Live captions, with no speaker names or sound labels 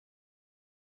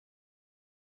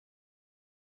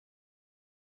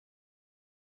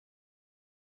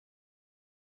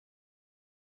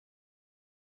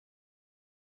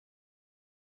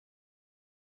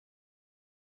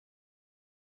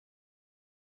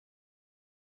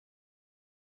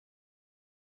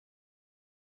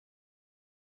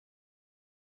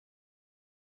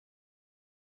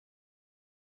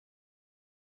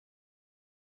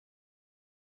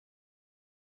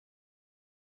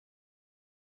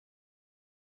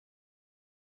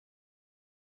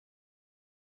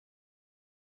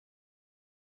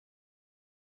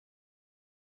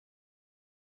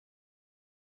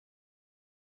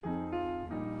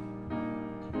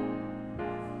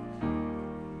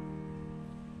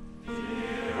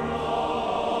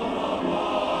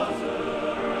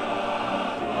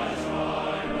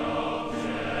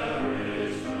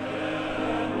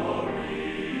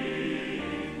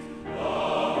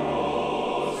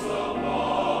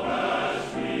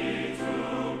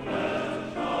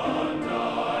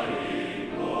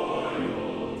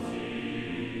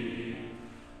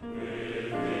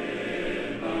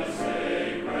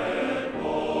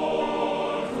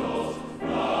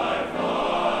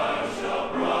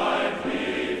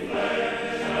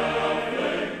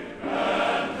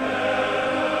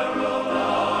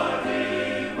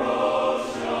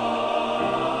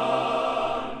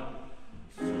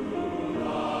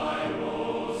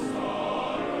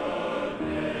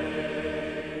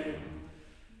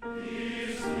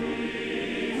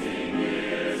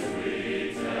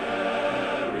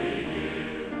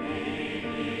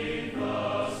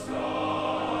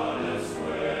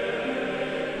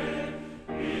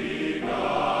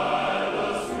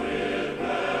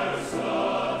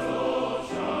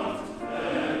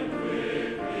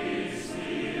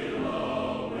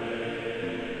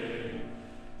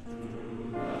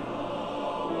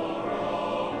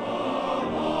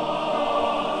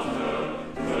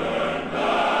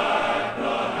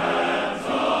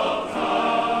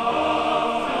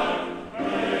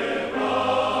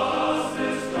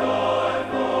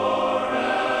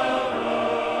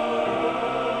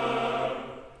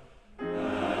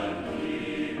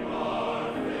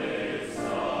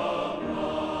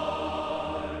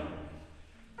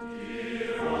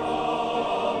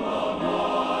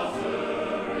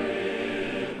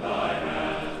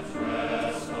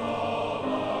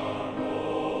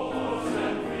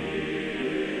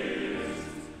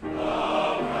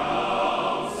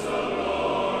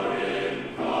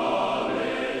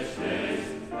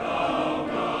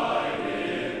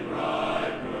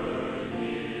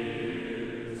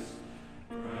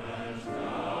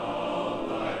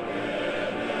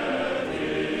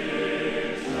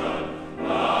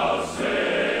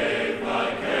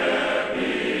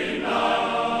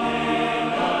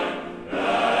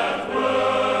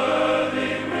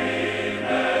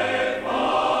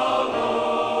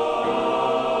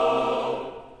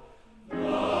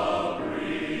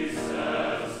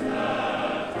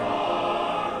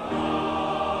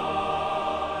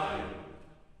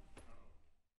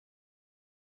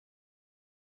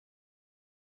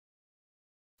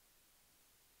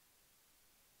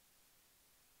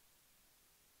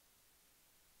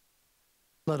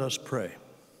Let us pray.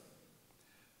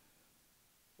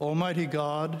 Almighty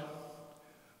God,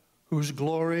 whose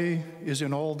glory is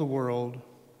in all the world,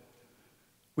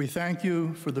 we thank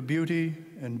you for the beauty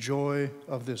and joy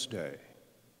of this day.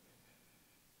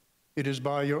 It is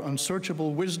by your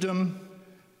unsearchable wisdom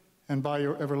and by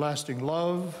your everlasting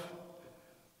love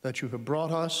that you have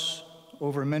brought us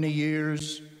over many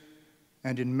years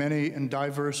and in many and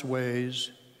diverse ways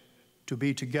to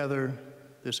be together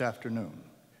this afternoon.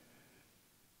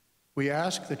 We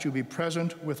ask that you be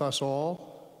present with us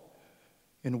all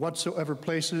in whatsoever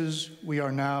places we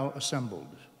are now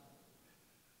assembled.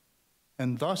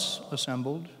 And thus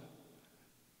assembled,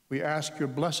 we ask your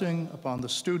blessing upon the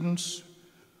students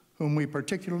whom we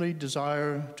particularly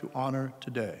desire to honor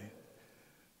today,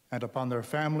 and upon their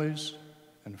families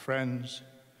and friends,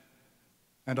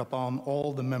 and upon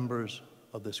all the members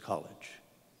of this college.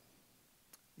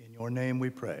 In your name we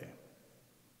pray.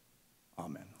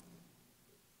 Amen.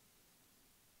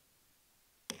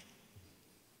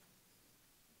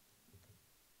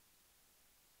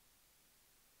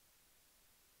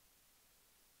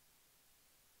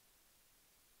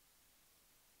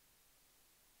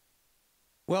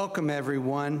 Welcome,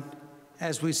 everyone,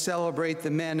 as we celebrate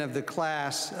the men of the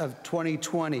class of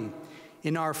 2020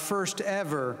 in our first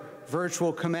ever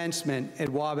virtual commencement at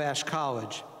Wabash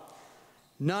College.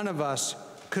 None of us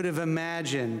could have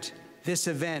imagined this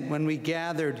event when we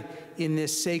gathered in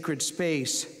this sacred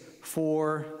space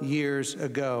 4 years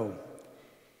ago.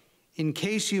 In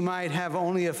case you might have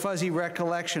only a fuzzy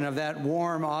recollection of that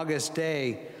warm August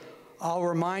day, I'll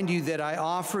remind you that I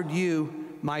offered you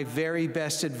my very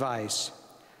best advice.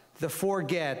 The 4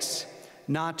 gets,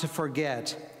 not to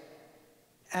forget.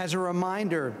 As a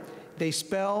reminder, they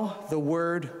spell the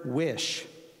word wish.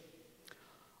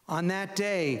 On that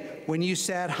day, when you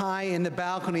sat high in the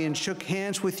balcony and shook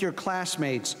hands with your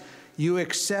classmates, you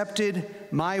accepted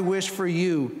my wish for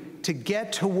you to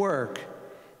get to work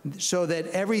so that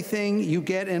everything you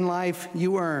get in life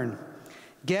you earn.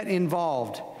 Get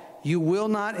involved. You will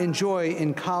not enjoy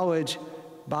in college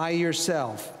by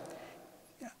yourself.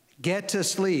 Get to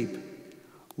sleep.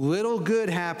 Little good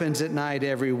happens at night,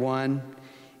 everyone.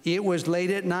 It was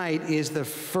late at night is the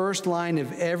first line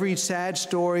of every sad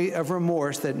story of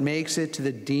remorse that makes it to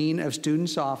the Dean of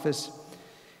Students' office.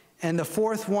 And the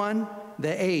 4th one,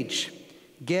 the H,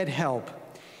 get help.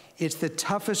 It's the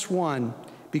toughest one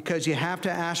because you have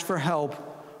to ask for help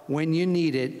when you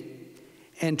need it.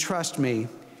 And trust me,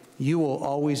 you will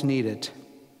always need it.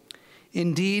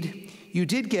 Indeed, you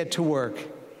did get to work.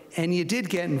 And you did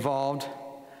get involved.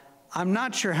 I'm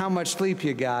not sure how much sleep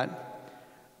you got,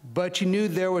 but you knew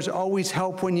there was always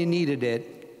help when you needed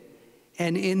it.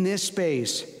 And in this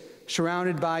space,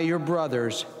 surrounded by your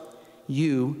brothers,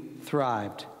 you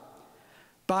thrived.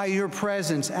 By your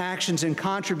presence, actions, and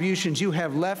contributions, you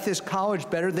have left this college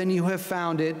better than you have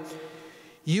found it.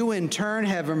 You, in turn,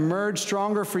 have emerged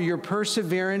stronger for your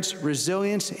perseverance,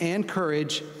 resilience, and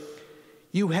courage.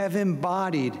 You have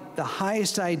embodied the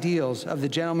highest ideals of the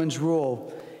gentleman's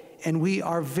rule, and we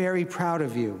are very proud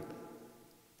of you.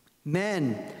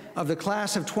 Men of the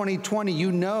class of 2020,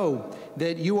 you know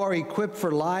that you are equipped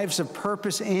for lives of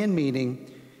purpose and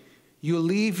meaning. You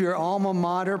leave your alma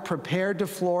mater prepared to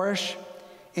flourish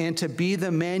and to be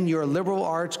the men your liberal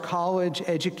arts college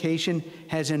education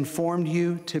has informed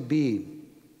you to be.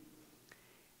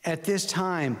 At this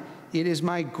time, it is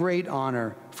my great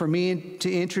honor for me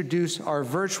to introduce our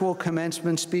virtual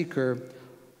commencement speaker,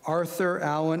 Arthur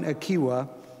Allen Akiwa.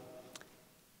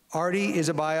 Artie is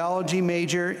a biology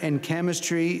major and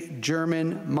chemistry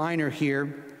German minor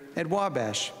here at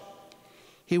Wabash.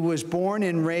 He was born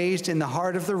and raised in the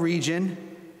heart of the region,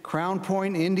 Crown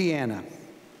Point, Indiana.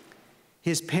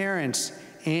 His parents,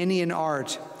 Annie and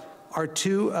Art, are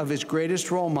 2 of his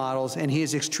greatest role models, and he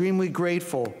is extremely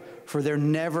grateful for their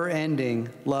never-ending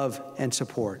love and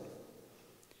support.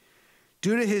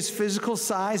 Due to his physical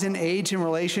size and age in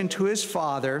relation to his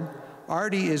father,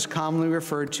 Artie is commonly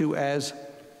referred to as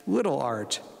Little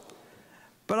Art.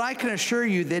 But I can assure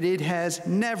you that it has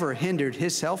never hindered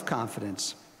his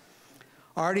self-confidence.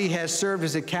 Artie has served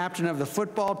as a captain of the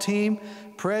football team,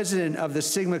 president of the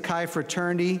Sigma Chi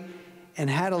fraternity, and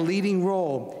had a leading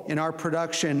role in our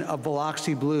production of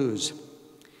Biloxi Blues.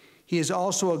 He is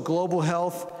also a Global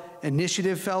Health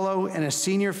Initiative Fellow and a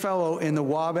Senior Fellow in the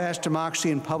Wabash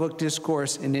Democracy and Public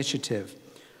Discourse Initiative.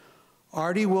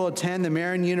 Artie will attend the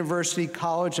Marian University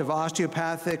College of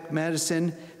Osteopathic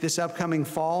Medicine this upcoming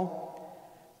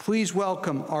fall. Please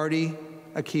welcome Artie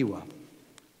Akiwa.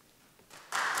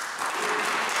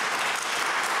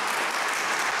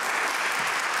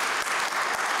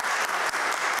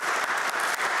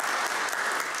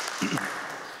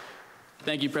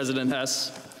 Thank you, President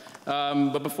Hess.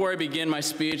 But before I begin my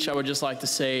speech, I would just like to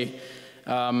say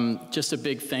just a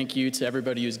big thank you to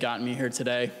everybody who's gotten me here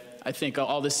today. I think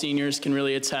all the seniors can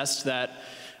really attest that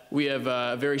we have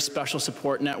a very special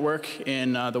support network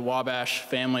in the Wabash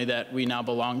family that we now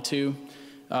belong to.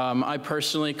 I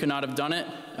personally could not have done it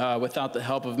without the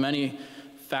help of many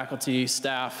faculty,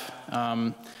 staff,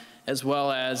 as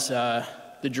well as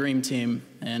the dream team.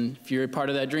 And if you're a part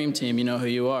of that dream team, you know who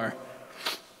you are.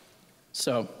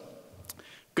 So,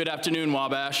 good afternoon,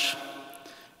 Wabash.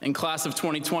 And class of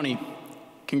 2020,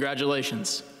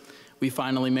 congratulations. We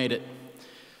finally made it.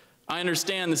 I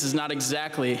understand this is not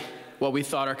exactly what we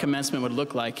thought our commencement would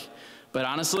look like, but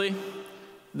honestly,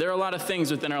 there are a lot of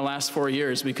things within our last 4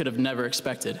 years we could have never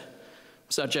expected,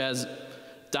 such as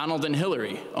Donald and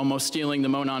Hillary almost stealing the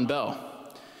Monon Bell,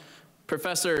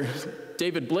 Professor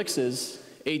David Blix's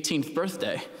 18th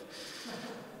birthday,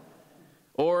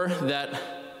 or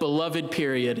that beloved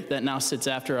period that now sits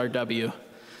after our W.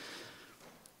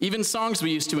 Even songs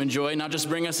we used to enjoy now just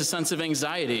bring us a sense of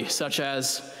anxiety, such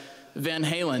as Van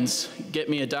Halen's Get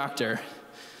Me a Doctor,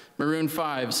 Maroon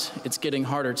 5's It's Getting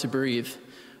Harder to Breathe,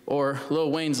 or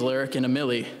Lil Wayne's lyric in A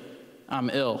Milli,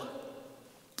 I'm Ill.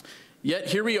 Yet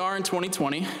here we are in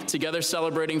 2020, together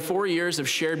celebrating 4 years of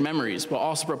shared memories while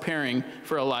also preparing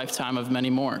for a lifetime of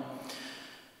many more.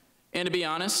 And to be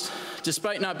honest,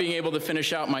 despite not being able to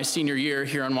finish out my senior year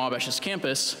here on Wabash's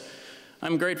campus,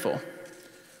 I'm grateful.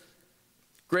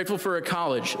 Grateful for a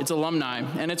college, its alumni,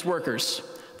 and its workers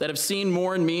that have seen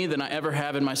more in me than I ever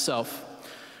have in myself.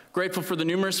 Grateful for the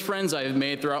numerous friends I have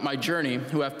made throughout my journey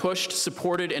who have pushed,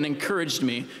 supported, and encouraged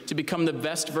me to become the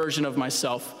best version of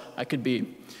myself I could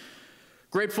be.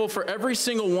 Grateful for every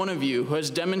single one of you who has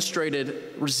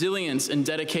demonstrated resilience and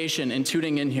dedication in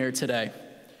tuning in here today.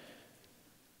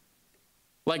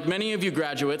 Like many of you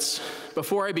graduates,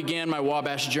 before I began my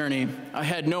Wabash journey, I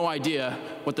had no idea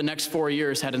what the next 4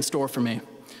 years had in store for me.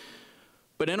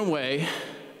 But in a way,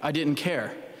 I didn't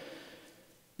care.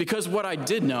 Because what I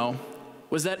did know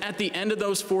was that at the end of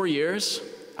those 4 years,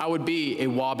 I would be a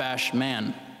Wabash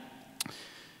man.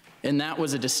 And that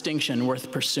was a distinction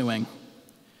worth pursuing.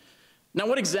 Now,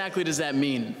 what exactly does that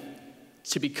mean,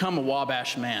 to become a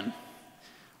Wabash man?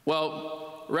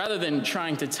 Well, rather than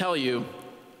trying to tell you,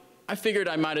 I figured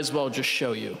I might as well just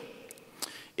show you.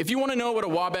 If you want to know what a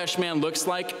Wabash man looks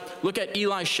like, look at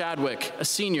Eli Shadwick, a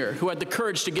senior who had the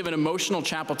courage to give an emotional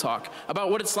chapel talk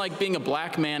about what it's like being a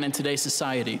black man in today's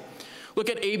society. Look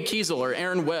at Abe Kiesel or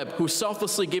Aaron Webb, who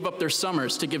selflessly gave up their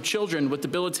summers to give children with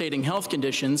debilitating health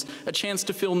conditions a chance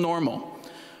to feel normal.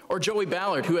 Or Joey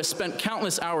Ballard, who has spent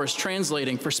countless hours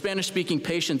translating for Spanish-speaking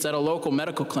patients at a local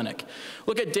medical clinic.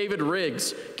 Look at David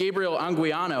Riggs, Gabriel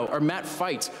Anguiano, or Matt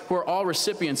Fight, who are all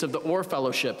recipients of the Orr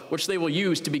Fellowship, which they will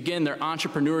use to begin their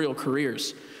entrepreneurial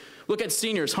careers. Look at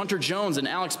seniors Hunter Jones and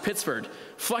Alex Pittsford,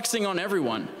 flexing on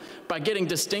everyone by getting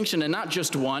distinction in not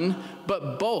just one,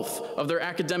 but both of their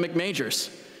academic majors.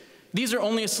 These are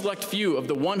only a select few of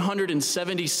the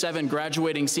 177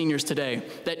 graduating seniors today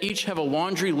that each have a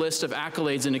laundry list of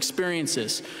accolades and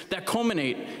experiences that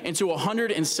culminate into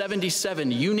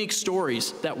 177 unique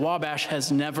stories that Wabash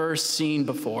has never seen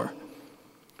before.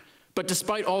 But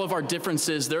despite all of our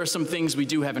differences, there are some things we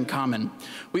do have in common.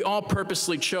 We all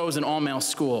purposely chose an all-male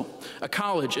school, a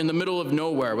college in the middle of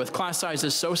nowhere with class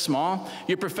sizes so small,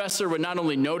 your professor would not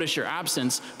only notice your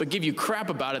absence, but give you crap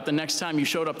about it the next time you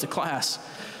showed up to class.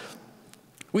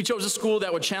 We chose a school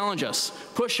that would challenge us,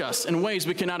 push us in ways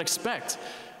we cannot expect.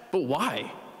 But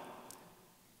why?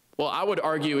 Well, I would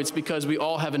argue it's because we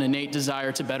all have an innate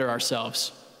desire to better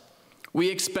ourselves. We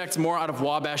expect more out of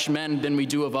Wabash men than we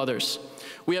do of others.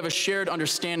 We have a shared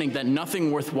understanding that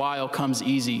nothing worthwhile comes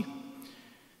easy.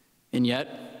 And yet,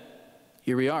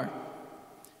 here we are,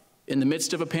 in the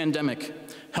midst of a pandemic,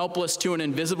 helpless to an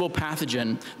invisible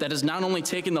pathogen that has not only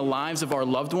taken the lives of our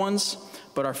loved ones,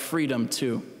 but our freedom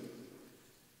too.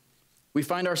 We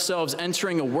find ourselves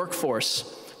entering a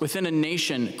workforce within a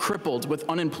nation crippled with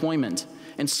unemployment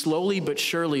and slowly but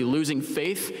surely losing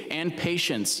faith and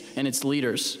patience in its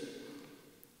leaders.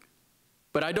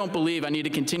 But I don't believe I need to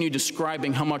continue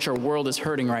describing how much our world is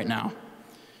hurting right now,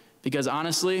 because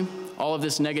honestly, all of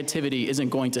this negativity isn't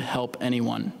going to help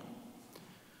anyone.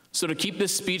 So to keep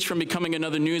this speech from becoming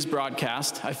another news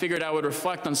broadcast, I figured I would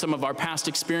reflect on some of our past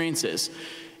experiences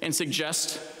and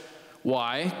suggest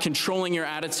why controlling your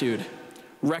attitude,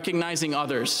 recognizing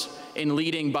others, and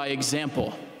leading by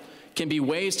example can be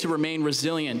ways to remain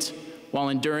resilient while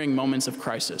enduring moments of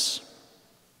crisis.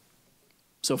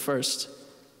 So first,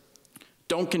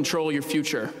 don't control your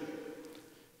future,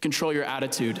 control your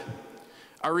attitude.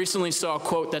 I recently saw a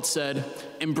quote that said,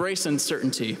 "Embrace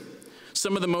uncertainty.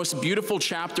 Some of the most beautiful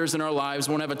chapters in our lives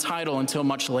won't have a title until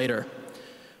much later.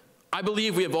 I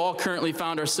believe we have all currently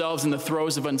found ourselves in the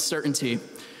throes of uncertainty,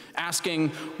 asking,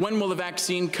 when will the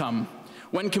vaccine come?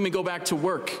 When can we go back to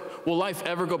work? Will life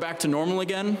ever go back to normal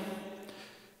again?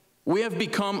 We have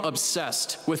become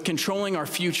obsessed with controlling our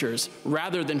futures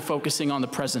rather than focusing on the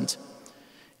present.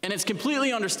 And it's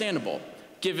completely understandable,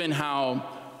 given how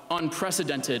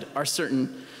unprecedented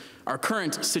our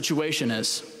current situation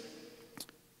is.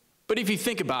 But if you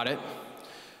think about it,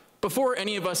 before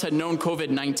any of us had known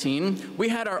COVID-19, we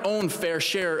had our own fair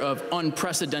share of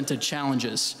unprecedented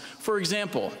challenges. For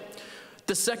example,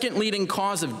 the second leading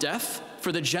cause of death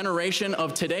for the generation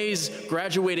of today's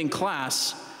graduating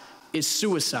class is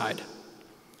suicide,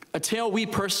 a tale we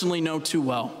personally know too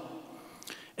well.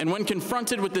 And when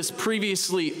confronted with this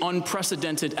previously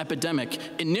unprecedented epidemic,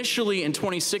 initially in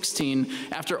 2016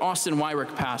 after Austin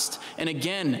Wyrick passed, and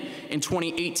again in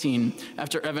 2018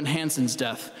 after Evan Hansen's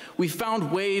death, we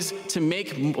found ways to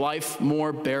make life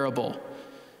more bearable.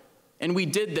 And we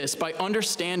did this by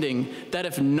understanding that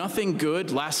if nothing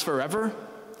good lasts forever,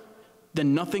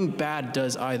 then nothing bad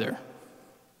does either.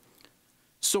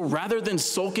 So rather than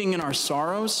sulking in our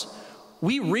sorrows,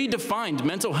 we redefined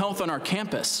mental health on our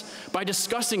campus by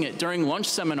discussing it during lunch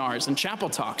seminars and chapel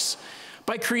talks,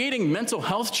 by creating mental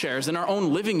health chairs in our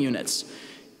own living units,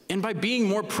 and by being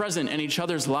more present in each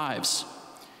other's lives.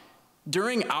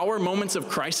 During our moments of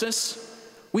crisis,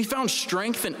 we found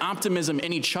strength and optimism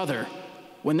in each other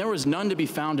when there was none to be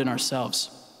found in ourselves.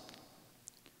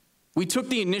 We took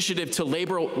the initiative to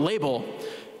label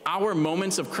our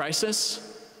moments of crisis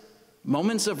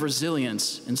moments of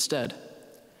resilience instead.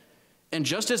 And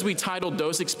just as we titled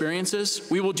those experiences,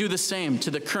 we will do the same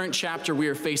to the current chapter we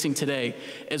are facing today,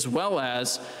 as well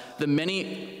as the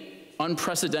many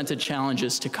unprecedented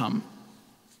challenges to come.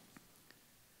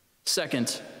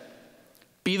 Second,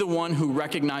 be the one who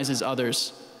recognizes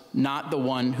others, not the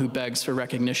one who begs for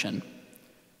recognition.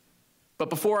 But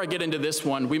before I get into this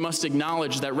one, we must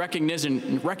acknowledge that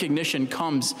recognition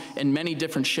comes in many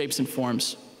different shapes and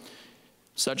forms,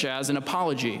 such as an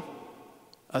apology,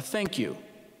 a thank you,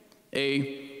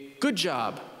 a good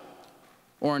job,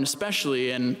 or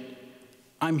especially an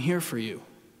I'm here for you.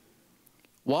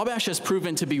 Wabash has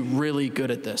proven to be really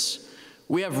good at this.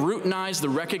 We have routinized the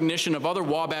recognition of other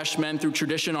Wabash men through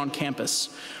tradition on campus,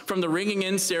 from the ringing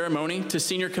in ceremony to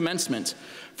senior commencement,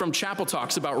 from chapel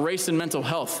talks about race and mental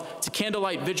health to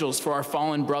candlelight vigils for our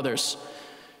fallen brothers.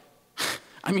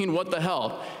 I mean, what the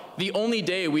hell? The only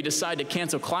day we decide to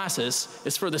cancel classes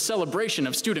is for the celebration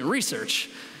of student research,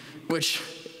 which,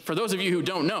 for those of you who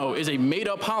don't know, is a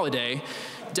made-up holiday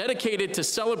dedicated to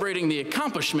celebrating the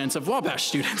accomplishments of Wabash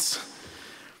students.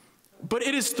 But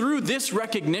it is through this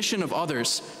recognition of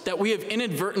others that we have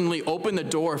inadvertently opened the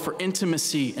door for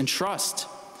intimacy and trust,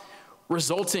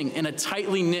 resulting in a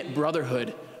tightly knit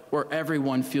brotherhood where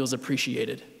everyone feels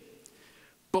appreciated.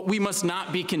 But we must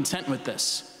not be content with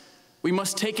this. We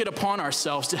must take it upon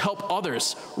ourselves to help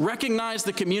others recognize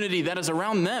the community that is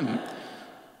around them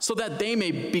so that they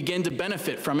may begin to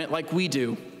benefit from it like we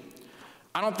do.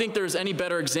 I don't think there's any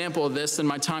better example of this than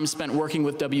my time spent working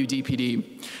with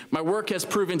WDPD. My work has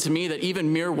proven to me that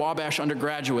even mere Wabash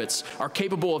undergraduates are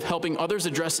capable of helping others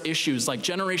address issues like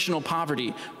generational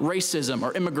poverty, racism,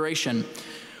 or immigration.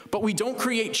 But we don't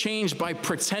create change by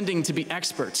pretending to be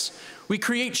experts. We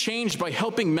create change by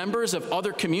helping members of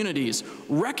other communities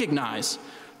recognize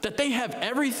that they have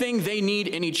everything they need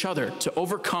in each other to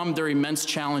overcome their immense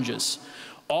challenges.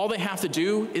 All they have to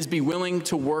do is be willing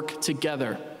to work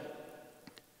together.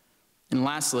 And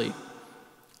lastly,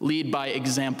 lead by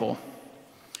example.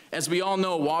 As we all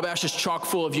know, Wabash is chock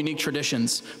full of unique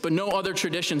traditions, but no other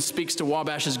tradition speaks to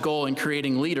Wabash's goal in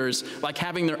creating leaders like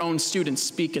having their own students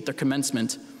speak at their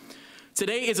commencement.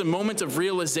 Today is a moment of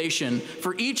realization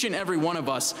for each and every one of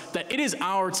us that it is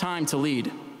our time to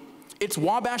lead. It's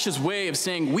Wabash's way of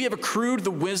saying we have accrued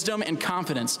the wisdom and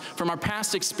confidence from our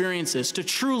past experiences to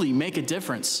truly make a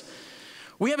difference.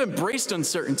 We have embraced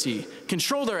uncertainty,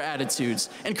 controlled our attitudes,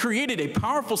 and created a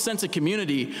powerful sense of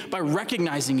community by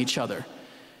recognizing each other.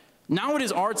 Now it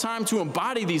is our time to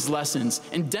embody these lessons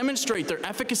and demonstrate their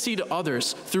efficacy to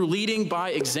others through leading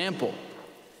by example.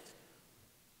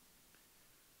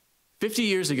 50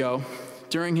 years ago,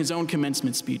 during his own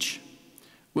commencement speech,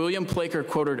 William Plaker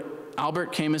quoted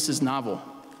Albert Camus's novel,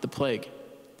 The Plague,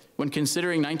 when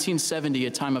considering 1970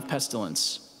 a time of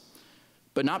pestilence.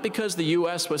 But not because the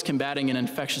U.S. was combating an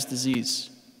infectious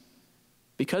disease,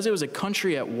 because it was a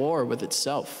country at war with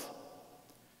itself.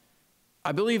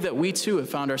 I believe that we too have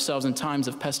found ourselves in times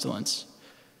of pestilence,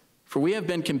 for we have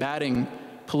been combating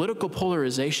political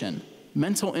polarization,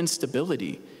 mental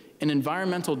instability, and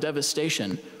environmental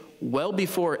devastation well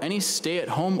before any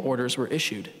stay-at-home orders were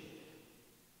issued.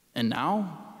 And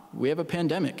now we have a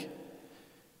pandemic.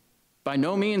 By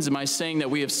no means am I saying that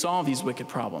we have solved these wicked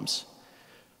problems.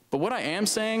 But what I am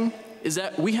saying is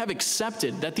that we have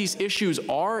accepted that these issues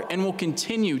are and will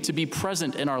continue to be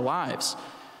present in our lives.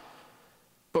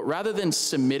 But rather than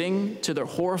submitting to their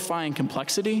horrifying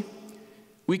complexity,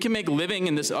 we can make living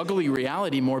in this ugly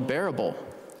reality more bearable.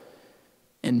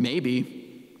 And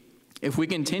maybe, if we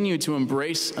continue to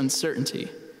embrace uncertainty,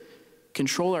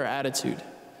 control our attitude,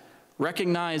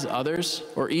 recognize others,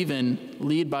 or even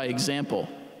lead by example,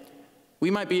 we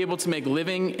might be able to make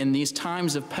living in these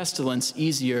times of pestilence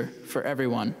easier for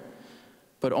everyone,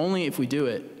 but only if we do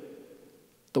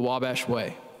it the Wabash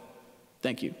way.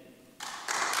 Thank you.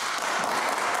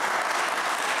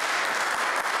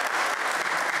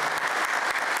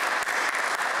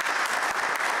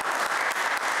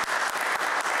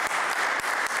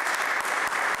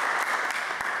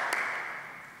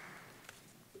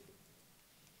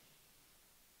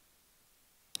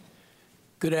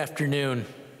 Good afternoon.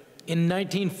 In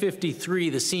 1953,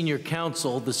 the Senior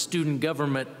Council, the student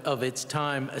government of its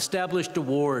time, established an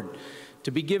award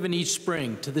to be given each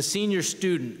spring to the senior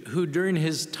student who, during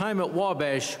his time at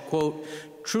Wabash, quote,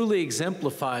 truly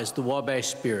exemplifies the Wabash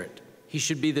spirit. He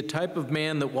should be the type of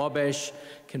man that Wabash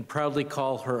can proudly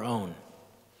call her own.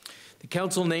 The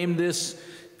council named this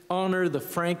honor the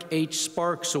Frank H.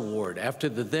 Sparks Award after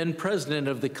the then president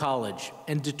of the college,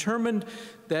 and determined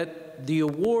that the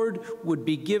award would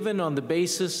be given on the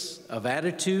basis of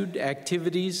attitude,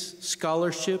 activities,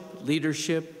 scholarship,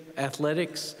 leadership,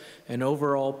 athletics, and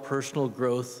overall personal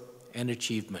growth and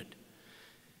achievement.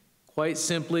 Quite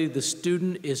simply, the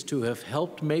student is to have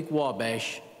helped make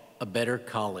Wabash a better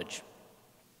college.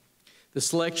 The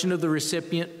selection of the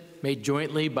recipient, made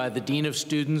jointly by the Dean of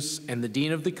Students and the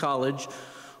Dean of the college,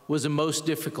 was a most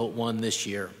difficult one this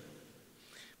year.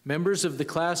 Members of the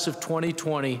class of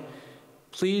 2020,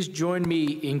 please join me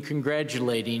in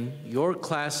congratulating your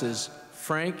class's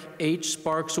Frank H.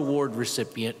 Sparks Award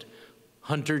recipient,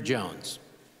 Hunter Jones.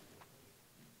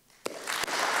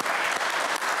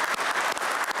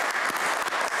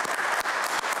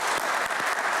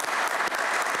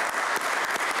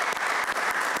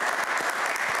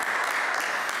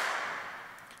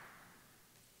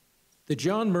 The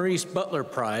John Maurice Butler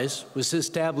Prize was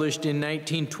established in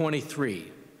 1923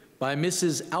 by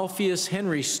Mrs. Alpheus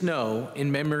Henry Snow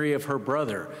in memory of her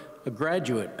brother, a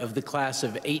graduate of the class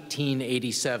of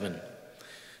 1887.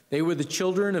 They were the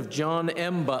children of John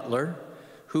M. Butler,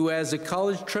 who as a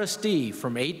college trustee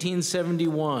from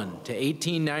 1871 to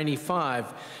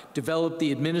 1895 developed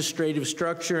the administrative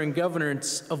structure and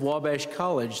governance of Wabash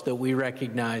College that we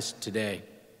recognize today.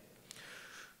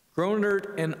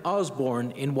 Gronert and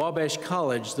Osborne in Wabash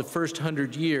College, the first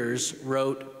 100 years,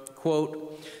 wrote,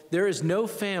 quote, "There is no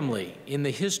family in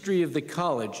the history of the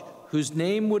college whose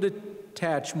name would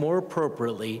attach more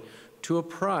appropriately to a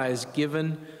prize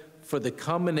given for the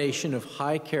combination of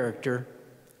high character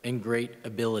and great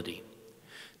ability.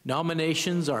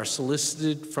 Nominations are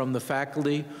solicited from the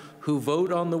faculty who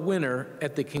vote on the winner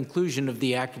at the conclusion of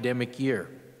the academic year.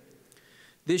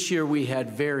 This year we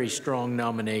had very strong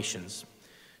nominations.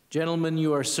 Gentlemen,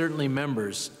 you are certainly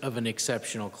members of an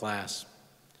exceptional class.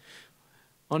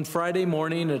 On Friday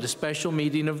morning at a special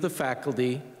meeting of the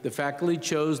faculty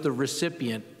chose the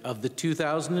recipient of the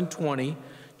 2020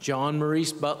 John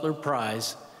Maurice Butler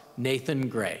Prize, Nathan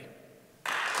Gray.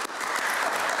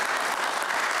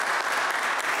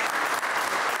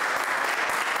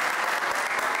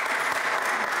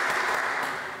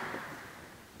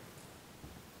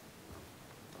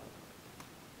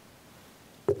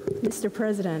 Mr.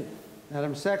 President.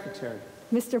 Madam Secretary.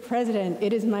 Mr. President,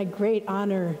 it is my great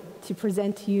honor to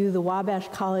present to you the Wabash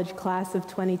College class of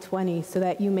 2020 so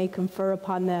that you may confer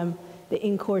upon them the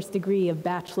in-course degree of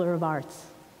Bachelor of Arts.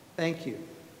 Thank you.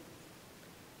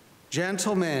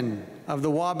 Gentlemen of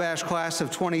the Wabash class of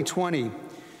 2020,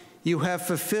 you have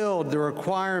fulfilled the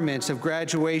requirements of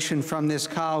graduation from this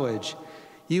college.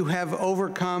 You have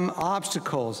overcome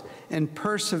obstacles and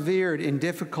persevered in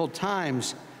difficult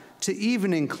times, to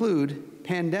even include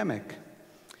pandemic.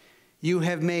 You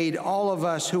have made all of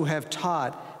us who have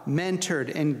taught,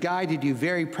 mentored, and guided you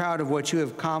very proud of what you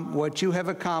have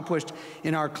accomplished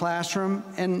in our classroom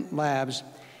and labs,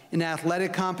 in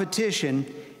athletic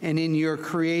competition, and in your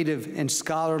creative and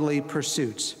scholarly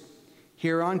pursuits,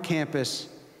 here on campus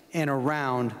and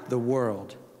around the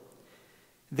world.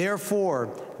 Therefore,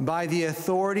 by the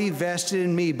authority vested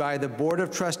in me by the Board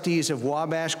of Trustees of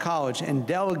Wabash College and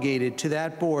delegated to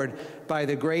that board by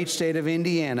the great state of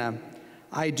Indiana,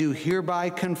 I do hereby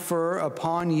confer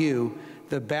upon you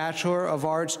the Bachelor of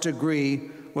Arts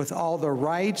degree with all the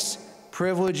rights,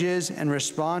 privileges, and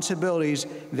responsibilities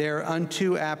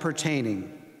thereunto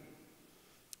appertaining.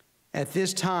 At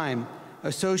this time,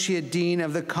 Associate Dean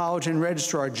of the College and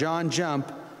Registrar John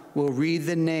Jump will read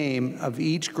the name of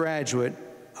each graduate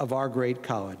of our great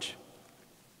college.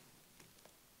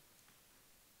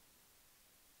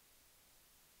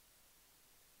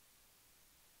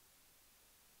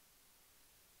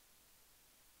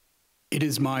 It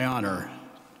is my honor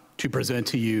to present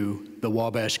to you the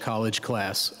Wabash College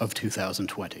class of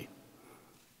 2020.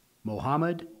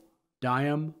 Mohammed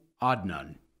Diam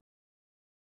Adnan.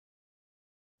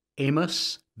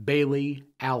 Amos Bailey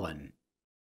Allen.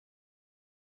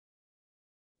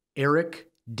 Eric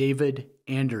David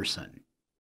Anderson.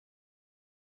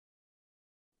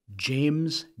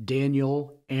 James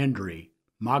Daniel Andre,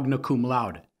 magna cum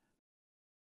laude.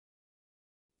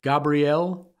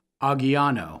 Gabriel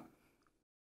Aguiano.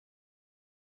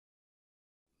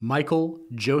 Michael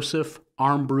Joseph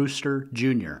Armbruster,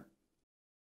 Jr.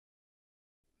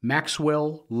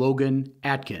 Maxwell Logan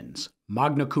Atkins,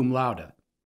 magna cum laude.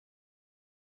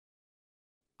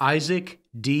 Isaac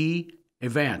D.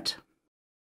 Evant.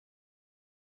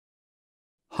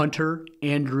 Hunter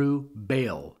Andrew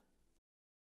Bale.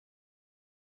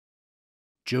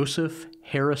 Joseph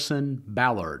Harrison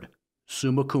Ballard,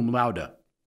 summa cum laude.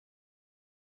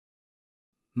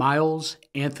 Miles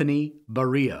Anthony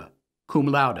Barea, cum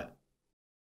laude.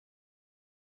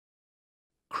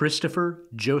 Christopher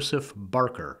Joseph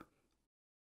Barker.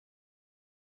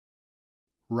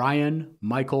 Ryan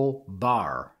Michael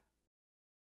Barr.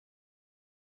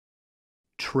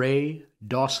 Trey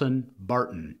Dawson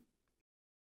Barton.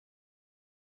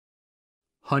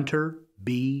 Hunter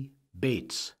B.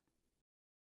 Bates.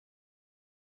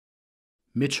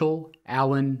 Mitchell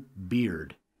Allen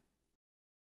Beard.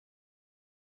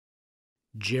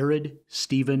 Jared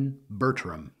Stephen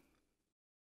Bertram.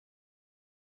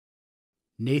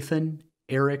 Nathan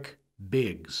Eric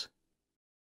Biggs.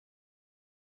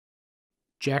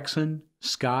 Jackson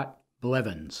Scott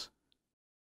Blevins.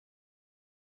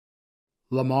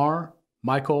 Lamar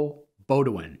Michael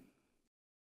Bodwin.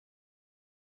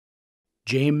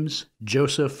 James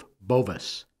Joseph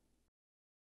Bovis.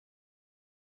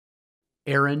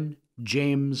 Aaron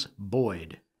James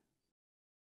Boyd.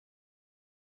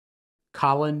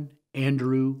 Colin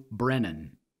Andrew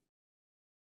Brennan.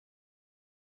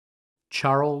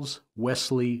 Charles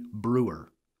Wesley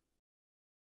Brewer.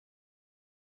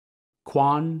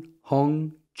 Quan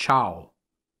Hong Chow.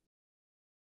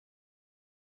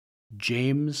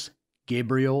 James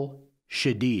Gabriel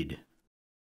Shadid.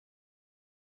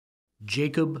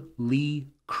 Jacob Lee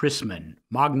Chrisman,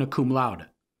 magna cum laude.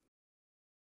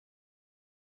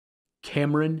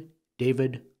 Cameron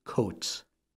David Coates.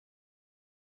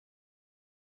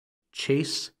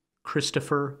 Chase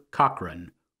Christopher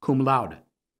Cochran, cum laude.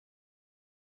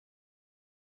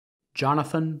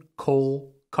 Jonathan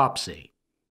Cole Copsey.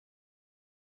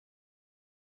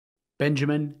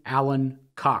 Benjamin Allen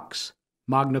Cox,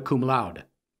 magna cum laude.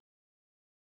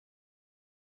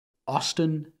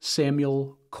 Austin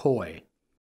Samuel Coy.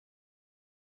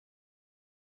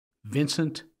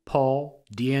 Vincent Paul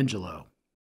D'Angelo.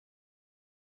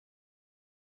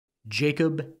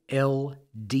 Jacob L.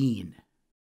 Dean.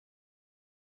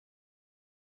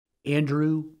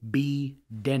 Andrew B.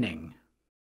 Denning.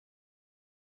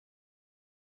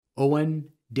 Owen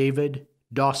David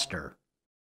Doster.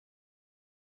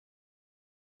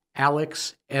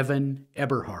 Alex Evan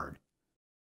Eberhard.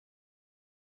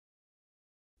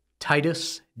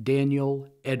 Titus Daniel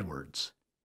Edwards.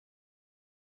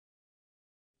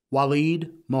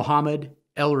 Waleed Mohammed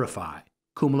El-Rafai,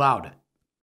 cum laude.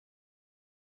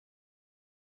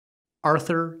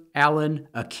 Arthur Allen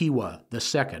Akiwa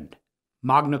II,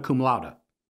 magna cum laude.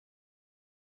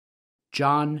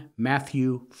 John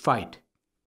Matthew Fite.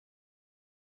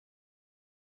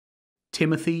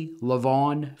 Timothy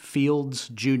Lavon Fields,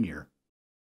 Jr.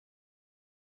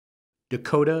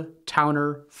 Dakota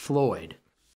Towner Floyd.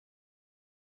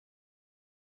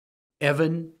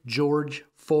 Evan George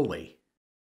Foley.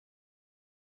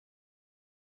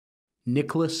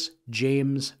 Nicholas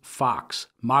James Fox,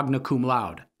 magna cum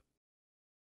laude.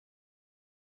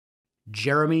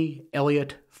 Jeremy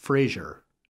Elliott Frazier.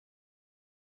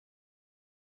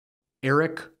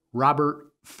 Eric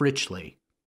Robert Fritchley.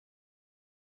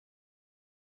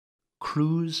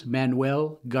 Cruz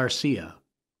Manuel Garcia,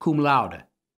 cum laude.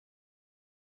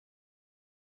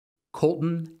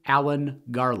 Colton Allen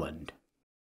Garland.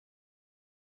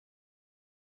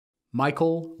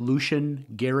 Michael Lucian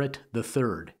Garrett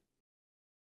III.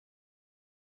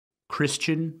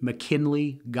 Christian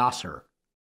McKinley Gosser.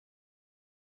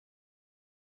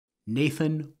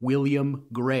 Nathan William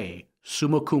Gray,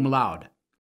 summa cum laude.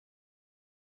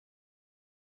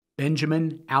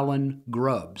 Benjamin Allen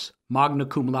Grubbs, magna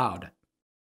cum laude.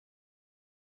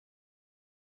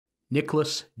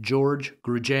 Nicholas George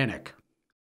Grujanik.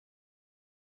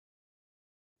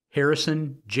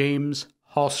 Harrison James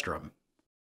Hallstrom.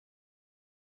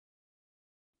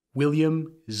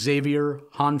 William Xavier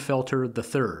Honfelter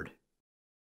III.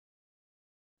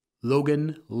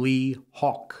 Logan Lee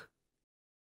Hawk.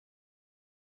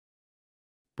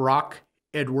 Brock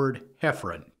Edward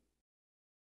Heffron.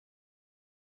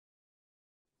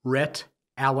 Rhett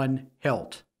Allen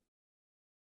Helt.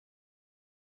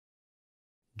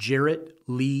 Jarrett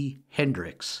Lee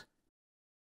Hendricks.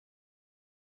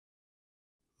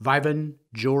 Vivan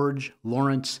George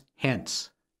Lawrence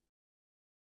Hentz.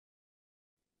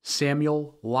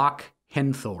 Samuel Locke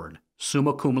Henthorne,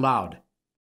 summa cum laude.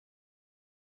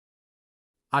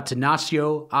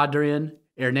 Atanasio Adrian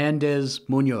Hernandez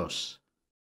Munoz.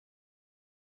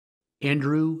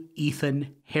 Andrew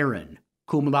Ethan Heron,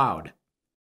 cum laude.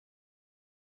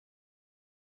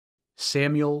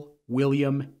 Samuel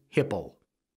William Hipple.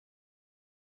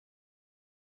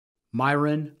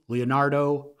 Myron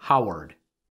Leonardo Howard.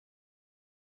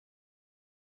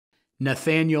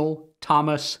 Nathaniel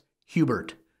Thomas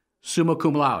Hubert, summa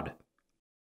cum laude.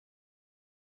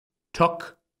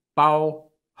 Tuk Bao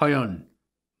Hyun,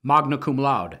 magna cum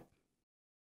laude.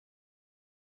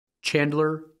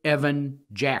 Chandler Evan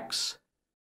Jacks.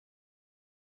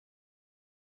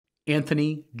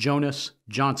 Anthony Jonas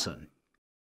Johnson.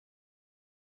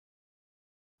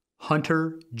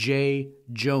 Hunter J.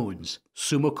 Jones,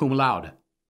 summa cum laude.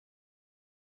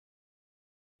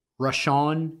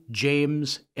 Rashawn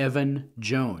James Evan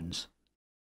Jones.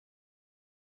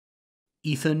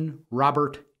 Ethan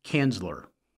Robert Kanzler.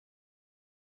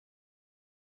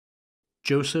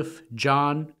 Joseph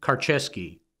John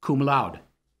Karcheski, cum laude.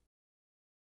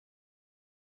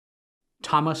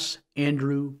 Thomas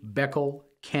Andrew Beckel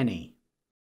Kenny.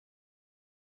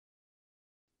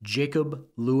 Jacob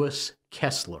Lewis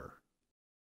Kessler.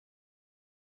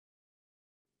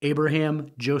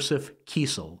 Abraham Joseph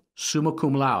Kiesel, summa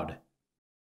cum laude.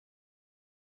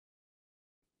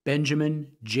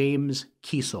 Benjamin James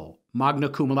Kiesel, magna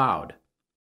cum laude.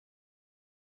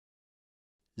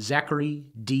 Zachary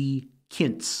D.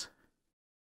 Kintz.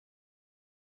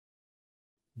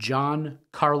 John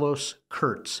Carlos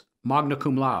Kurtz, magna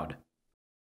cum laude.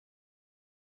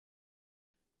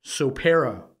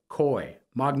 Sopera Coy,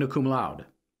 magna cum laude.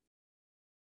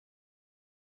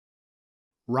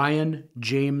 Ryan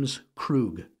James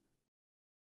Krug.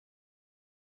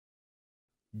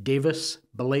 Davis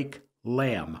Blake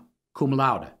Lamb, cum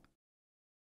laude.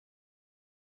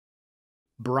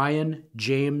 Brian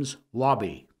James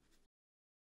Lobby.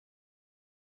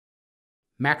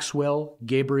 Maxwell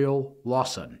Gabriel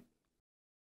Lawson.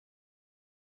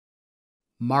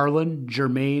 Marlon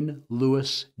Germain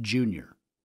Lewis Jr.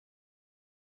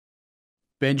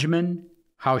 Benjamin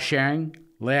Haoshang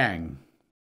Liang.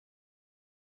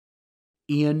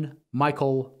 Ian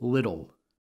Michael Little.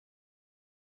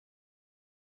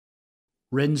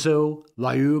 Renzo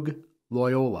Laug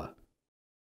Loyola.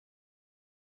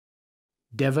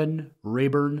 Devin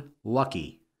Rayburn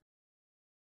Lucky.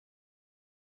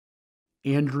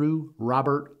 Andrew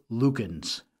Robert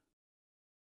Lukens.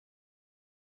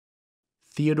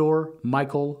 Theodore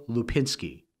Michael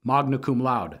Lupinski, magna cum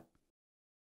laude.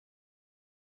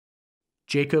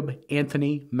 Jacob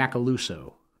Anthony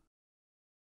Macaluso.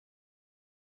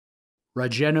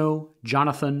 Rageno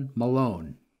Jonathan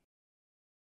Malone.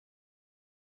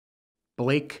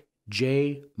 Blake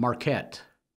J. Marquette.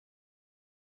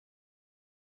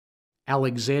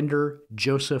 Alexander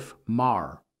Joseph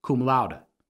Marr, cum laude.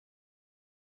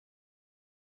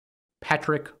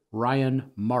 Patrick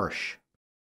Ryan Marsh.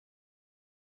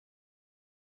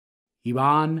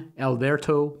 Ivan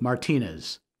Alberto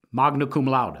Martinez, magna cum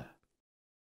laude.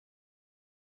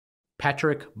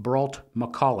 Patrick Brault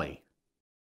Macaulay.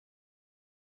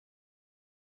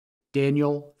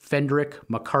 Daniel Fendrick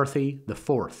McCarthy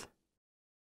IV.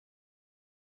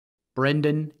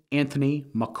 Brendan Anthony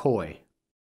McCoy.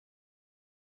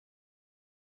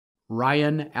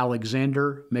 Ryan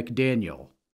Alexander McDaniel.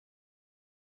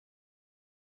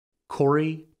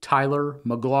 Corey Tyler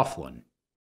McLaughlin.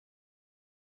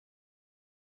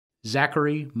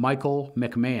 Zachary Michael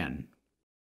McMahon.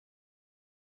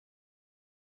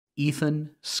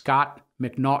 Ethan Scott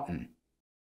McNaughton.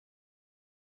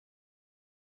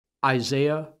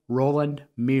 Isaiah Roland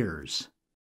Mears.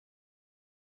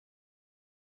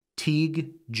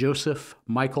 Teague Joseph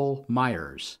Michael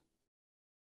Myers.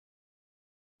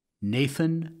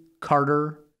 Nathan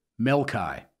Carter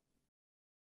Melkai.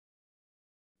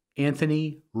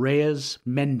 Anthony Reyes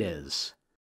Mendez.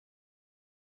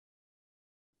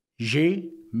 Zhi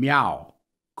Miao,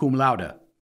 cum laude.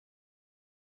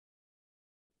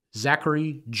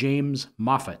 Zachary James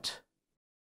Moffett.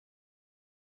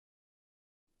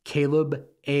 Caleb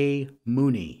A.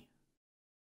 Mooney.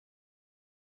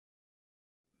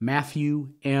 Matthew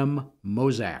M.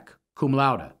 Mozak, cum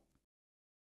laude.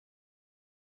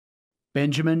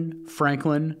 Benjamin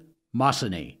Franklin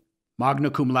Mossany, magna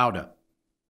cum laude.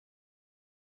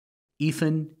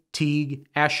 Ethan Teague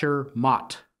Asher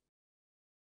Mott.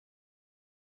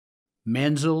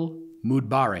 Manzil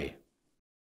Mudbari.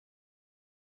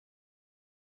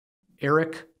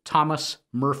 Eric Thomas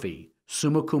Murphy,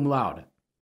 summa cum laude.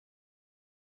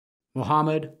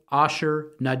 Muhammad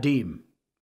Asher Nadim.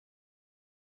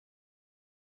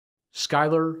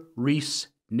 Skylar Reese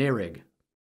Narig.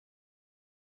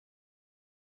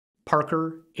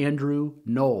 Parker Andrew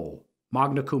Knoll,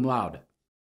 magna cum laude.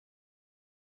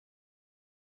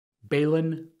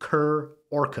 Balin Kerr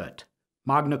Orcutt,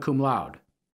 magna cum laude.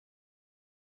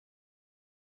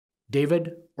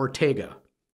 David Ortega.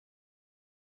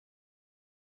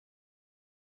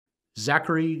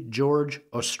 Zachary George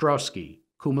Ostrowski,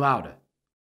 cum laude.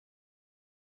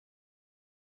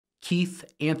 Keith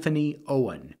Anthony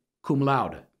Owen, cum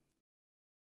laude.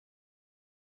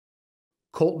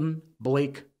 Colton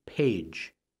Blake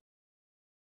Page.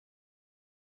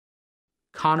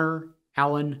 Connor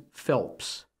Allen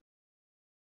Phelps.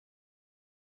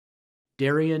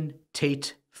 Darian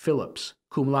Tate Phillips,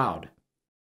 cum laude.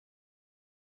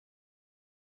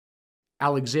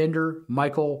 Alexander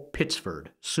Michael Pittsford,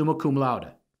 summa cum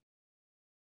laude.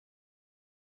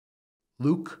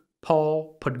 Luke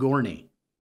Paul Podgorny.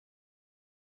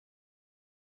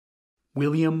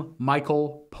 William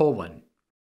Michael Poland.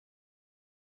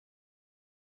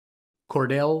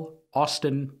 Cordell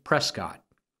Austin Prescott.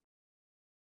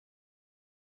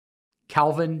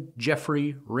 Calvin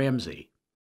Jeffrey Ramsey.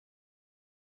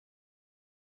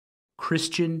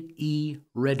 Christian E.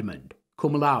 Redmond,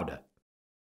 cum laude.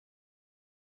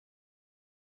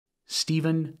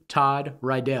 Stephen Todd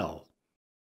Rydell.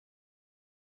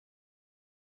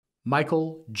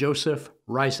 Michael Joseph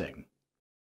Rising.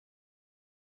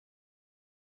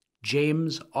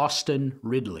 James Austin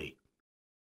Ridley.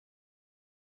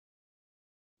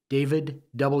 David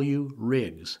W.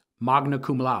 Riggs, magna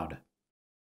cum laude.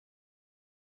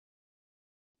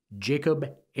 Jacob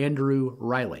Andrew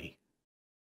Riley.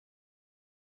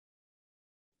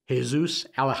 Jesus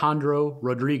Alejandro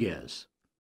Rodriguez.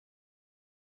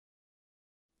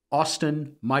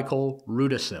 Austin Michael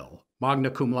Rudisil, magna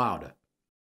cum laude.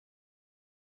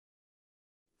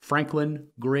 Franklin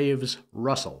Graves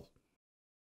Russell.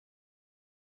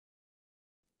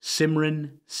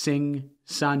 Simran Singh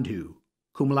Sandhu,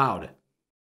 cum laude.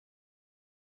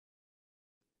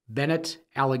 Bennett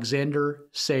Alexander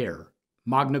Sayer,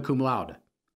 magna cum laude.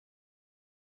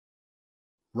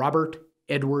 Robert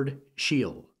Edward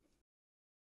Shield.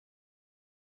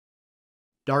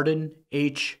 Darden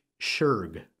H.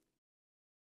 Sherg.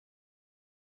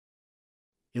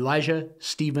 Elijah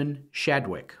Stephen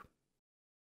Shadwick.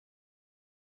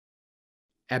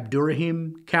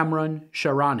 Abdurrahim Cameron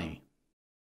Sharani.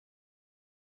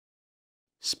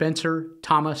 Spencer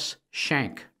Thomas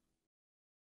Shank.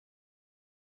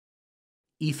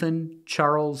 Ethan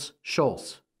Charles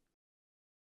Schultz.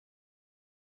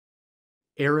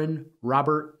 Aaron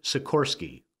Robert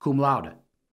Sikorsky, cum laude.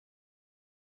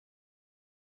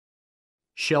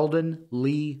 Sheldon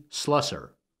Lee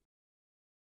Slusser.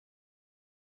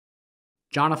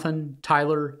 Jonathan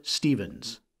Tyler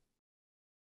Stevens.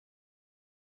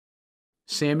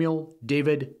 Samuel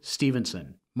David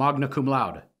Stevenson, magna cum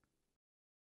laude.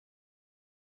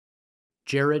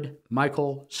 Jared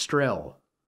Michael Strell.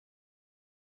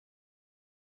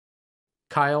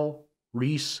 Kyle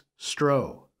Reese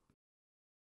Stroh.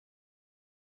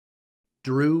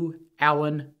 Drew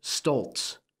Allen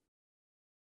Stoltz.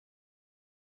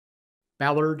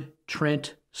 Ballard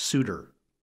Trent Suter.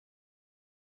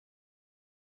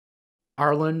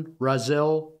 Arlen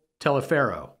Razel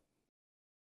Telefero.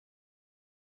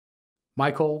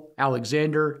 Michael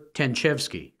Alexander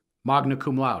Tenchevsky, magna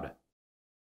cum laude.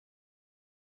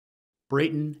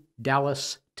 Brayton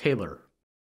Dallas Taylor.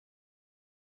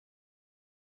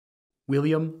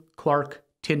 William Clark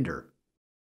Tinder.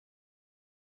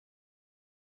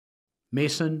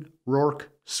 Mason Rourke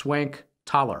Swank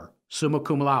Toller, summa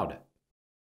cum laude.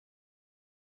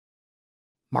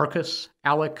 Marcus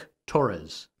Alec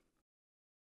Torres.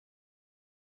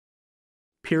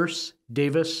 Pierce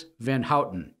Davis Van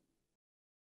Houten.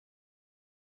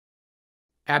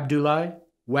 Abdullah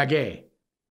Wagay.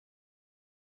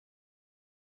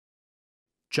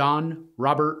 John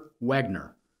Robert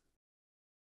Wagner,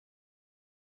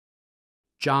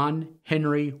 John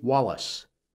Henry Wallace,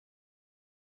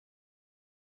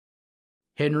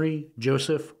 Henry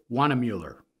Joseph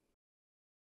Wannemuller,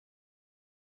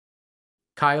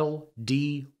 Kyle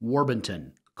D.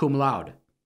 Warbenton, cum laude,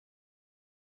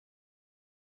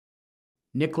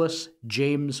 Nicholas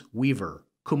James Weaver,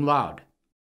 cum laude,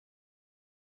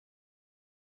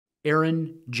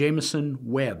 Aaron Jameson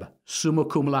Webb, summa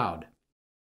cum laude,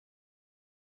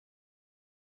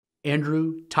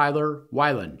 Andrew Tyler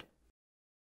Weiland,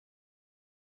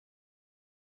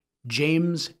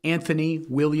 James Anthony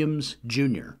Williams,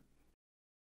 Jr.,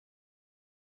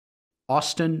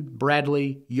 Austin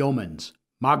Bradley Yeomans,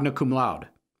 magna cum laude,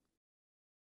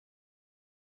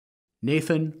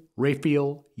 Nathan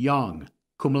Raphael Young,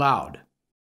 cum laude,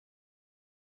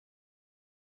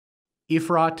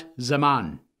 Ifrat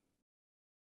Zaman,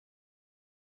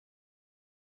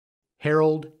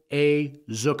 Harold A.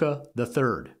 Zucca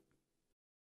III.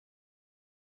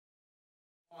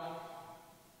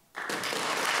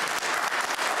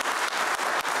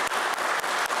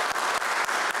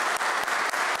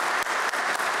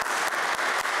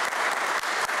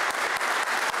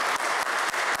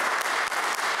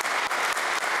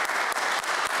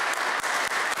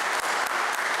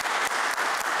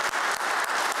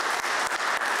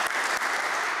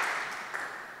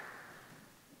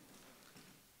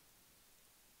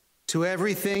 To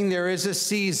everything there is a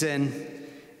season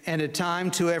and a time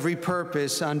to every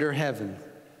purpose under heaven.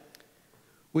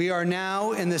 We are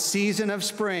now in the season of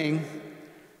spring,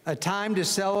 a time to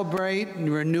celebrate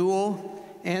renewal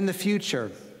and the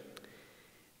future.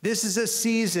 This is a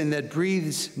season that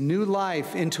breathes new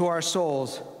life into our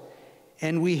souls,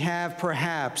 and we have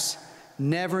perhaps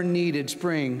never needed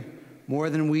spring more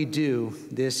than we do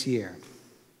this year.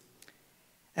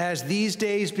 As these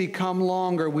days become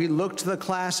longer, we look to the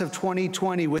class of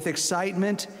 2020 with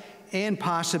excitement and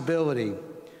possibility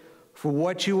for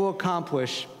what you will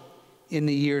accomplish in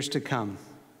the years to come.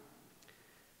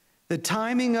 The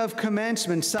timing of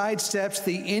commencement sidesteps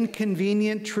the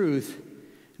inconvenient truth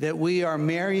that we are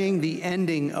marrying the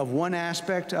ending of one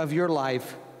aspect of your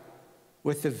life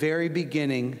with the very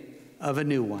beginning of a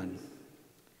new one.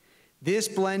 This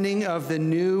blending of the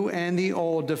new and the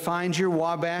old defines your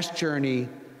Wabash journey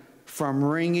from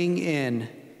ringing in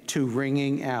to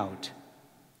ringing out.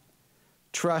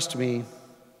 Trust me,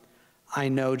 I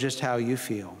know just how you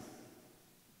feel.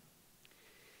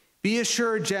 Be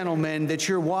assured, gentlemen, that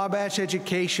your Wabash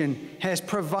education has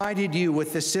provided you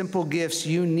with the simple gifts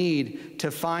you need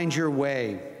to find your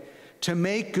way, to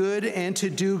make good and to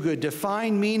do good, to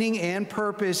find meaning and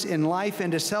purpose in life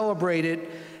and to celebrate it,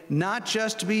 not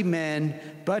just to be men,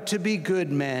 but to be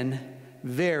good men,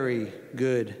 very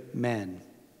good men.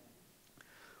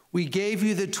 We gave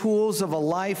you the tools of a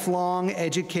lifelong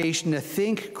education to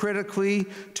think critically,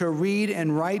 to read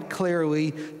and write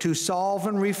clearly, to solve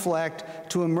and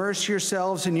reflect, to immerse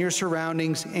yourselves in your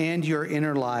surroundings and your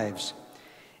inner lives,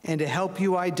 and to help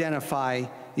you identify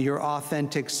your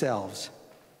authentic selves.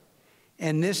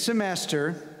 And this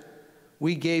semester,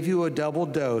 we gave you a double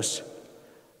dose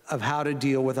of how to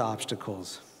deal with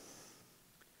obstacles.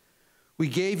 We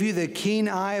gave you the keen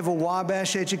eye of a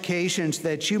Wabash education so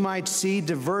that you might see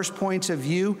diverse points of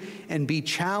view and be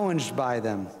challenged by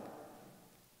them.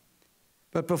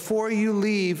 But before you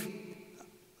leave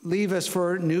us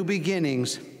for new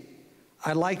beginnings,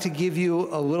 I'd like to give you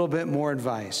a little bit more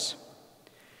advice.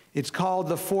 It's called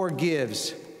the 4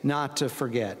 gives, not to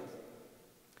forget.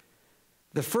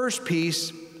 The first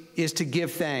piece is to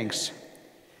give thanks.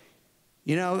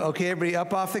 You know, okay, everybody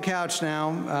up off the couch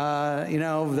now.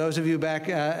 Those of you back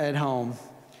at home.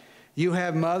 You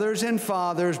have mothers and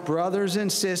fathers, brothers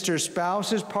and sisters,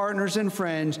 spouses, partners, and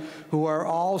friends who are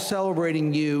all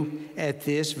celebrating you at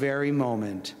this very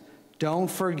moment. Don't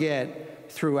forget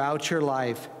throughout your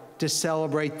life to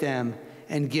celebrate them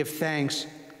and give thanks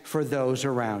for those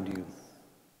around you.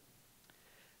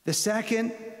 The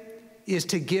second is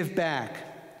to give back.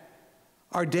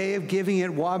 Our day of giving at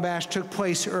Wabash took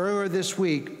place earlier this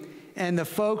week, and the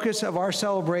focus of our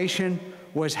celebration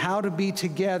was how to be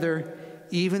together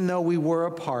even though we were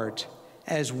apart,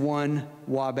 as one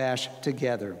Wabash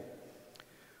together.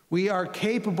 We are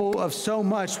capable of so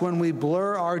much when we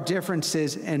blur our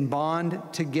differences and bond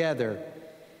together.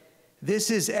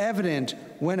 This is evident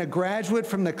when a graduate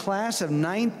from the class of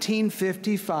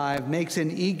 1955 makes an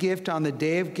e-gift on the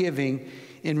day of giving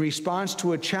in response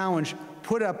to a challenge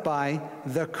put up by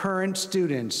the current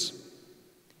students.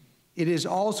 It is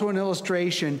also an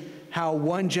illustration how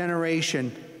one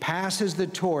generation passes the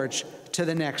torch to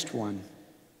the next one.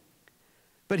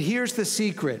 But here's the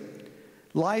secret.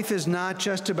 Life is not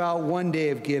just about one day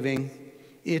of giving,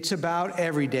 it's about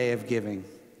every day of giving.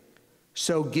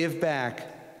 So give back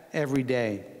every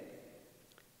day.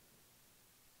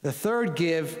 The third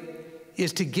give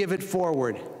is to give it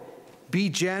forward. Be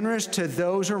generous to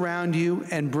those around you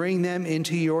and bring them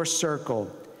into your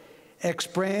circle.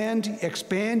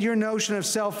 Expand your notion of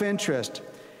self-interest.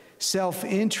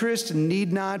 Self-interest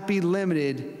need not be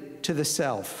limited to the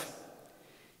self.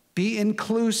 Be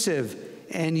inclusive,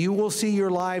 and you will see your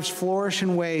lives flourish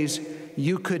in ways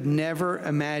you could never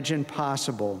imagine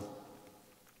possible.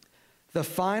 The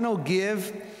final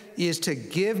give is to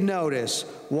give notice.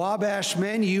 Wabash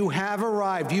men, you have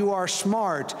arrived. You are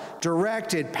smart,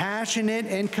 directed, passionate,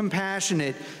 and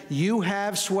compassionate. You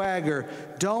have swagger.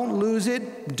 Don't lose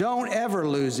it. Don't ever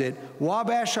lose it.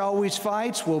 Wabash always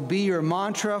fights will be your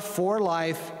mantra for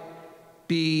life.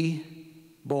 Be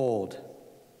bold.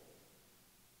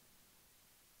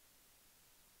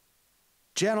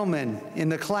 Gentlemen, in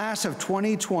the class of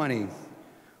 2020,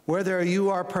 whether you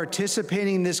are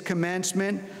participating in this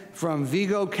commencement from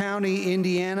Vigo County,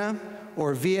 Indiana,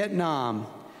 or Vietnam,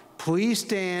 please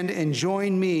stand and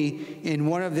join me in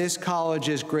one of this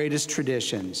college's greatest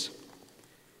traditions.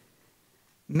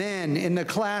 Men, in the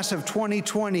class of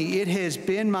 2020, it has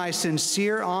been my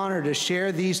sincere honor to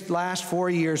share these last 4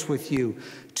 years with you,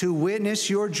 to witness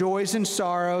your joys and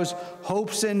sorrows,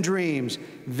 hopes and dreams,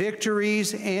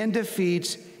 victories and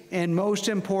defeats, and most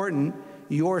important,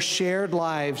 your shared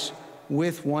lives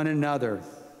with one another.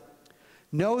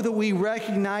 Know that we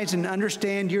recognize and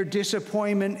understand your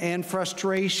disappointment and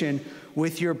frustration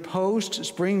with your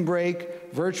post-spring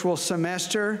break virtual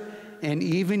semester and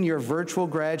even your virtual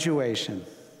graduation.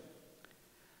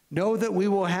 Know that we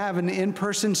will have an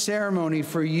in-person ceremony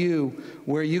for you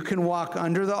where you can walk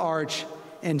under the arch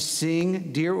and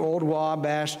sing Dear Old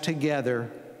Wabash together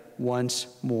once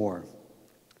more.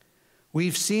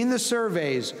 We've seen the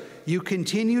surveys. You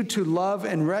continue to love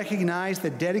and recognize the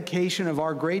dedication of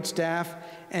our great staff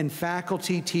and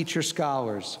faculty, teacher,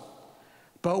 scholars.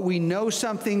 But we know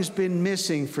something's been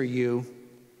missing for you,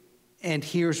 and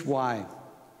here's why.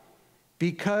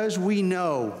 Because we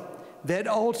know that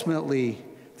ultimately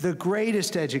the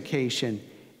greatest education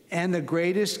and the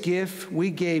greatest gift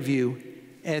we gave you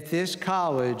at this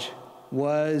college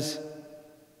was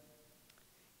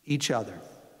each other.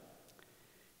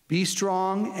 Be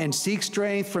strong and seek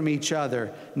strength from each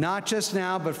other, not just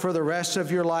now, but for the rest of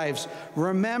your lives.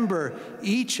 Remember,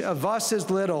 each of us is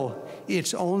little.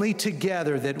 It's only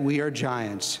together that we are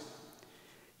giants.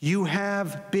 You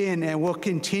have been and will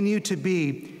continue to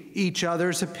be each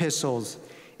other's epistles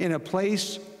in a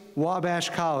place, Wabash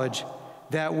College,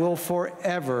 that will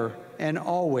forever and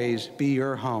always be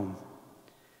your home.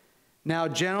 Now,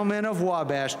 gentlemen of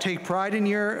Wabash, take pride in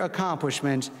your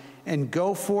accomplishments and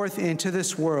go forth into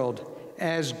this world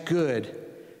as good,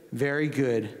 very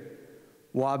good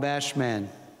Wabash men.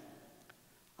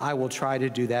 I will try to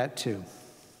do that too.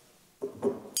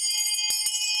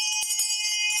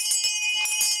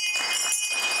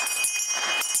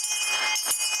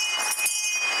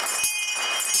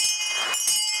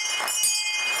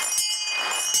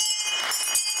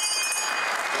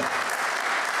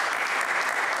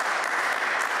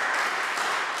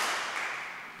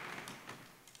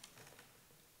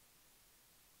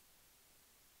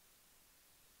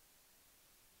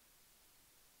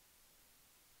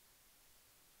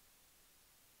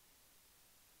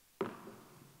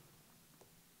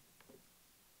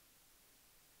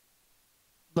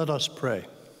 Let us pray.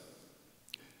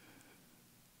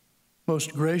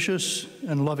 Most gracious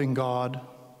and loving God,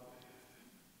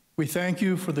 we thank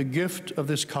you for the gift of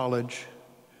this college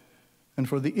and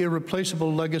for the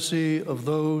irreplaceable legacy of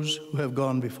those who have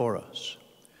gone before us.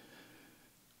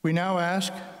 We now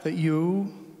ask that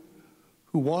you,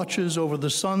 who watches over the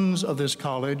sons of this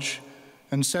college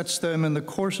and sets them in the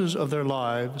courses of their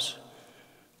lives,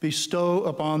 bestow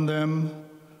upon them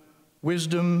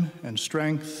wisdom and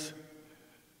strength,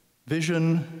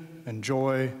 vision and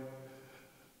joy,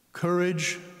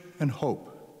 courage and hope.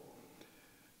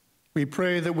 We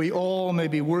pray that we all may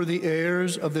be worthy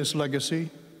heirs of this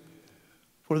legacy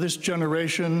for this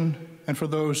generation and for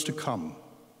those to come.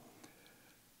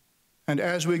 And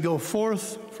as we go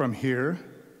forth from here,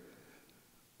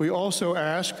 we also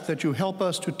ask that you help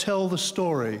us to tell the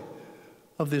story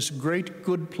of this great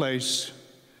good place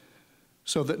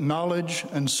so that knowledge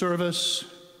and service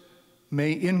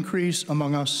may increase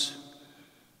among us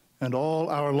and all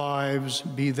our lives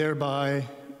be thereby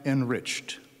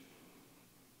enriched.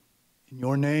 In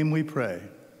your name we pray.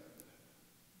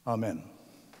 Amen.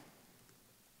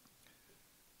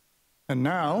 And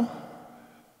now,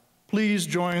 Please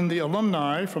join the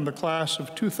alumni from the class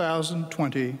of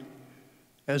 2020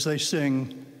 as they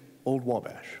sing Old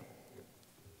Wabash.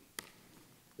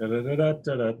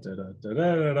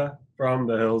 Da-da-da-da-da-da-da-da-da-da. From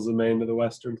the hills of Maine to the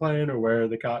western plain, or where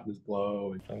the cotton is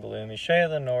blowing. From gloomy shade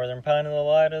of the northern pine to the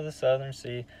light of the southern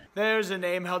sea. There's a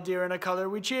name held dear and a color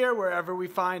we cheer wherever we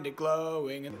find it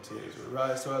glowing. And the tears will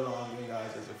rise to our longing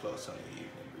eyes as it flows on the evening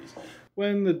breeze.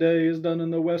 When the day is done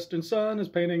and the western sun is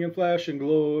painting in flash and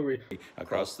glory.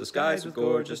 Across the skies with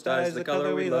gorgeous dyes, the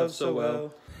color we love so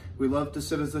well. We love to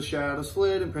sit as the shadows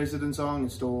flit and praise it in song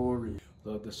and story.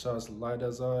 Love the shots light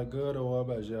as our good old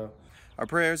Wabash, yeah. Our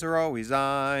prayers are always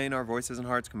thine, our voices and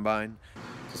hearts combine.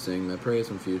 To sing thy praise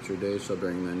when future days shall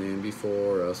bring thy name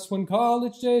before us. When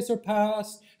college days are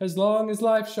past, as long as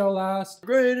life shall last,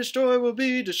 Greatest joy will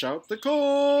be to shout the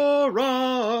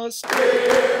chorus.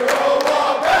 Hear, O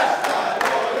Wabash, thy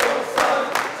loyal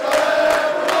sons shall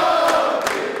ever love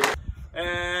thee.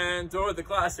 And toward the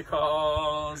classic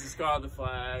halls, the scarlet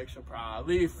flag shall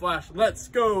proudly flash. Let's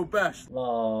go, Bash!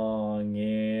 Long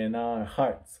in our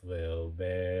hearts will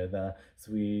bear the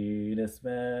sweetest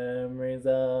memories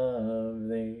of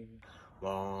thee.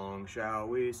 Long shall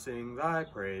we sing thy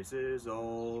praises,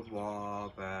 Old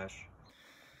Wabash.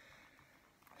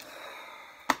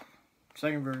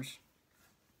 Second verse.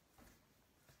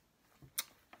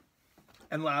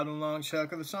 And loud and long shall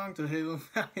echo the song to hail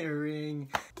and ring.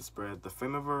 To spread the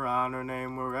fame of our honor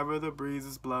name wherever the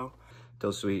breezes blow.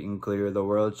 Till sweet and clear the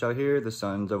world shall hear the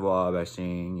sons of Wabash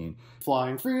singing.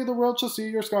 flying free the world shall see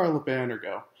your scarlet banner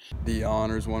go. The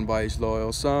honors won by each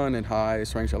loyal son, and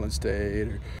highest rank shall instate.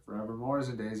 Forevermore as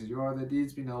in days of yore, the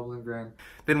deeds be noble and grand.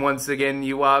 Then once again,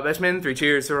 you Wabashmen, 3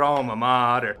 cheers for alma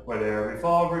mater. Where we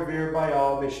fall revered by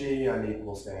all, may she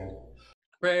unequal stand.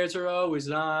 Prayers are always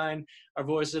thine, our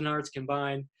voices and hearts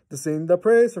combine. To sing the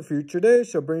praise for future days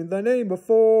shall bring thy name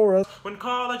before us. When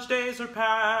college days are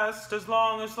past, as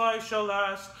long as life shall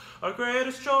last, our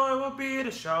greatest joy will be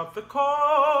to shout the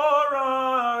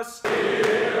chorus.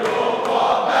 Hear, O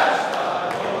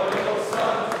Wabash,